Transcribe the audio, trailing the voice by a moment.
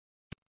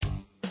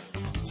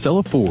Sell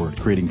a Ford,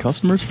 creating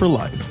customers for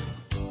life.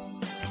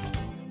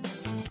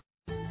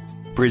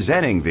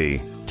 Presenting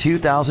the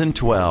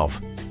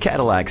 2012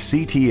 Cadillac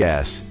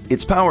CTS.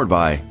 It's powered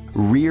by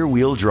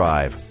rear-wheel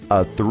drive,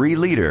 a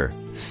 3-liter,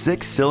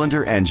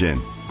 6-cylinder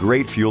engine.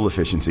 Great fuel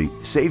efficiency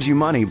saves you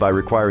money by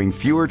requiring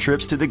fewer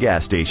trips to the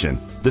gas station.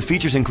 The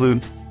features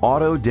include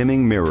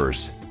auto-dimming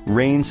mirrors,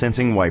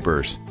 rain-sensing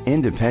wipers,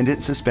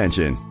 independent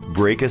suspension,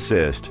 brake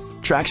assist,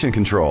 traction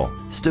control,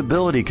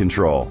 stability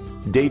control,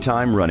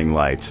 daytime running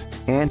lights,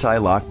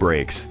 anti-lock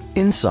brakes.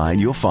 Inside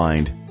you'll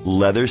find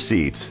leather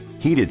seats,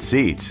 heated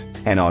seats,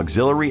 an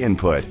auxiliary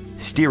input,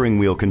 steering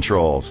wheel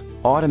controls,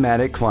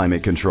 automatic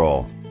climate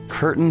control,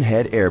 curtain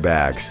head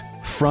airbags,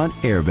 front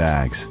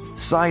airbags,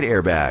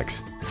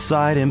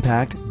 side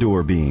impact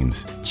door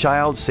beams,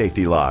 child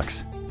safety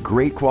locks.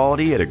 Great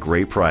quality at a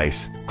great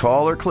price.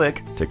 Call or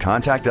click to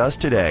contact us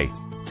today.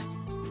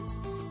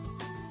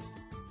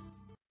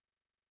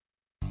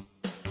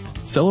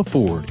 Sell a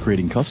Ford,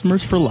 creating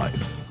customers for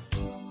life.